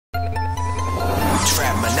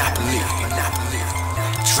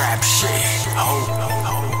Trap shit,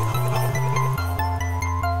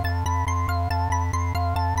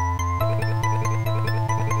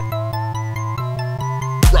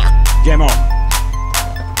 Game on.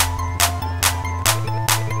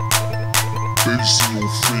 Bass in your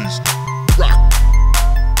face. Rock.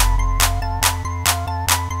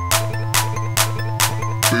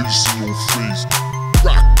 Bass in your face.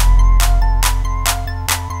 Rock.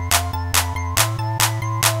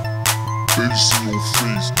 Bass in your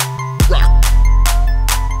face. Rock.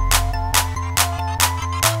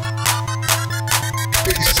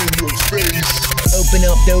 Bass in your face. Open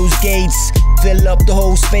up those gates, fill up the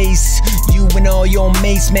whole space. You and all your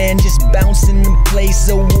mates, man, just bouncing in place.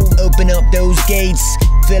 So open up those gates,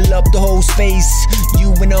 fill up the whole space.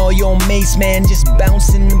 You and all your mates, man, just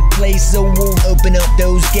bouncing in place. So open up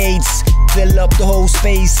those gates, fill up the whole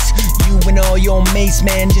space. You and all your mates,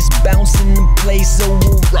 man, just bouncing in place. So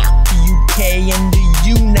rock the UK and the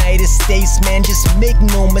United States, man, just make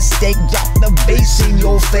no mistake, drop the bass in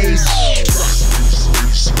your face.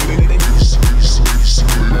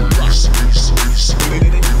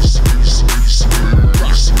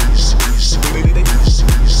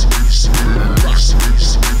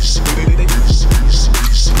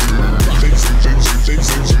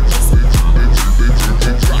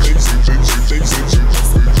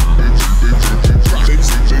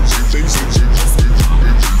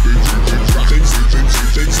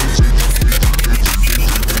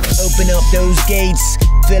 Open up those gates,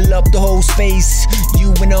 fill up the whole space.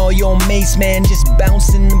 You and all your mates, man, just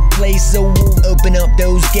bouncing in place. So open up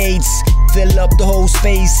those gates, fill up the whole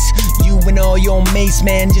space. You and all your mates,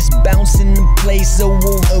 man, just bouncing in place. So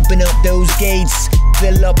open up those gates,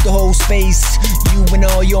 fill up the whole space. You and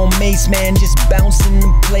all your mates, man, just bouncing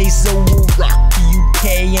in place. So rock the UK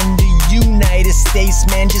and the United States,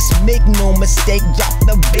 man, just make no mistake, drop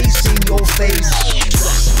the bass in your face.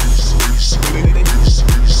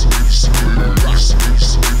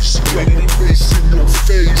 Bass in your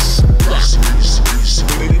face. Bass in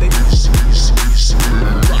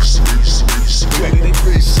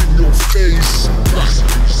your face.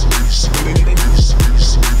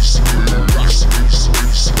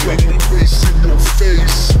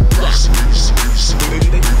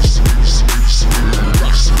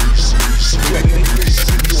 Bass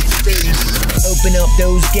in your face. Open up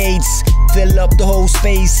those gates, fill up the whole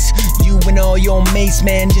space. You and all your mates,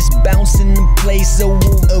 man, just bouncing in place. So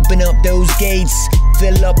open up those gates,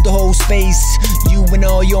 fill up the whole space. You and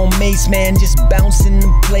all your mates, man, just bouncing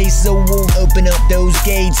in place. So open up those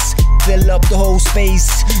gates, fill up the whole space.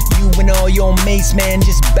 You and all your mates, man,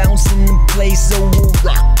 just bouncing in place. So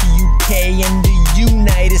rock the UK and the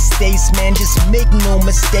United States, man, just make no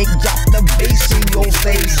mistake, drop the bass in your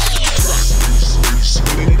face.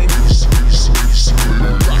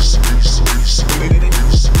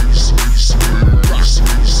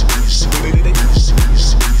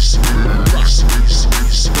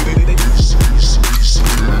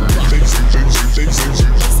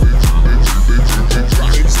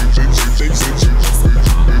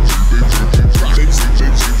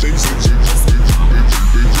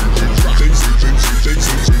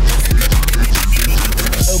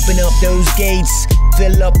 Open up those gates,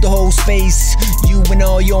 fill up the whole space. You and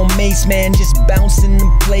all your mates, man, just bouncing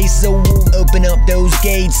in place. So open up those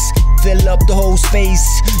gates, fill up the whole space.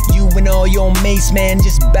 You and all your mates, man,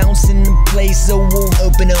 just bouncing in place. So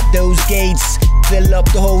open up those gates, fill up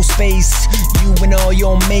the whole space. You and all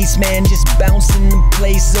your mates, man, just bouncing in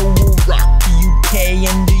place. So rock the UK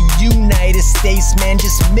and the United States, man,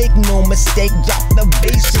 just make no mistake, drop the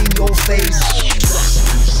bass in your face.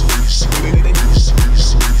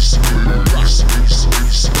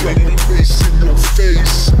 Bass in your face.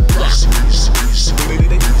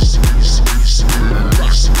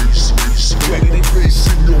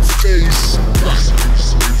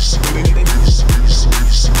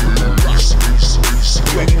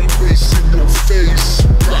 Bass in your face.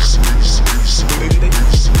 Bass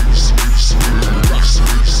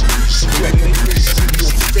in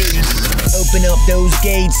your face. Open up those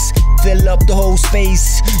gates, fill up the whole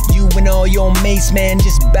space. You and all your mates, man,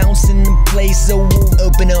 just bouncing in place. So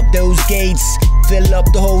open up those gates, fill up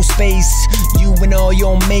the whole space. You and all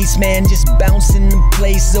your mates, man, just bouncing in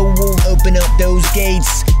place. So open up those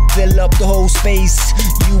gates, fill up the whole space.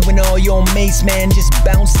 You and all your mates, man, just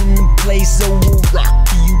bouncing in place. So rock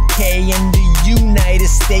the UK and the United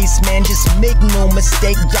States, man, just make no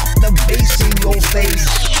mistake, drop the bass in your face.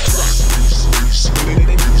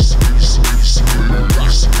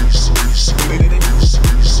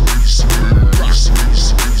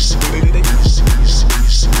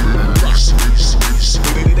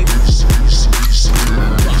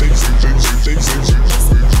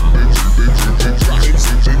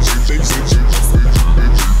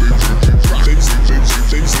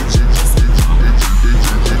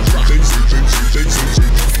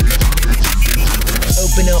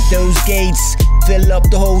 up those gates, fill up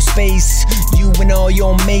the whole space. You and all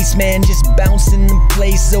your mates, man, just bouncing in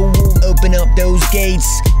place. So open up those gates,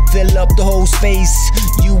 fill up the whole space.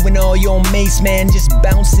 You and all your mates, man, just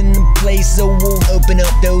bouncing in place. So open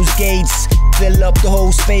up those gates, fill up the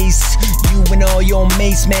whole space. You and all your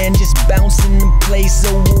mates, man, just bouncing in place.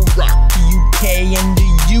 So rock the UK and the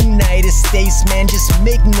United States, man, just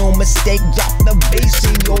make no mistake, drop the bass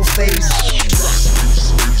in your face.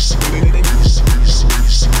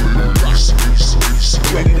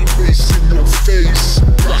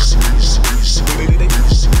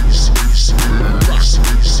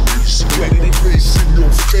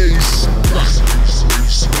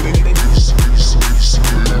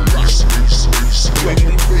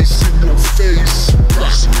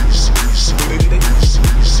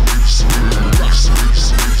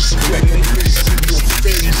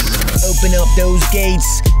 Open up those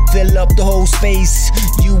gates, fill up the whole space.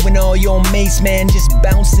 You and all your mates, man, just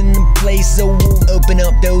bouncing in place. So open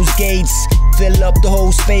up those gates, fill up the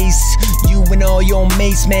whole space. You and all your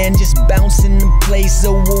mates, man, just bouncing in place.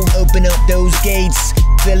 So open up those gates,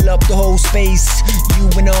 fill up the whole space. You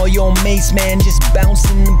and all your mates, man, just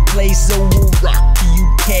bouncing in place. So rock the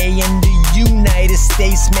UK and the United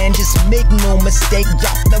States, man, just make no mistake,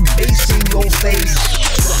 drop the bass in your face.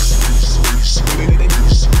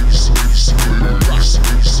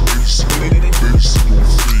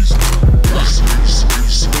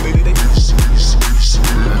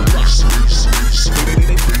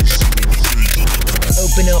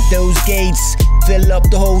 Open up those gates, fill up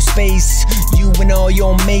the whole space. You and all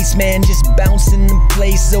your mates, man, just bouncing in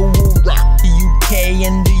place. So rock the UK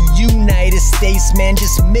and the United States, man,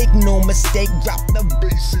 just make no mistake, drop the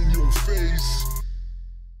bass in your face.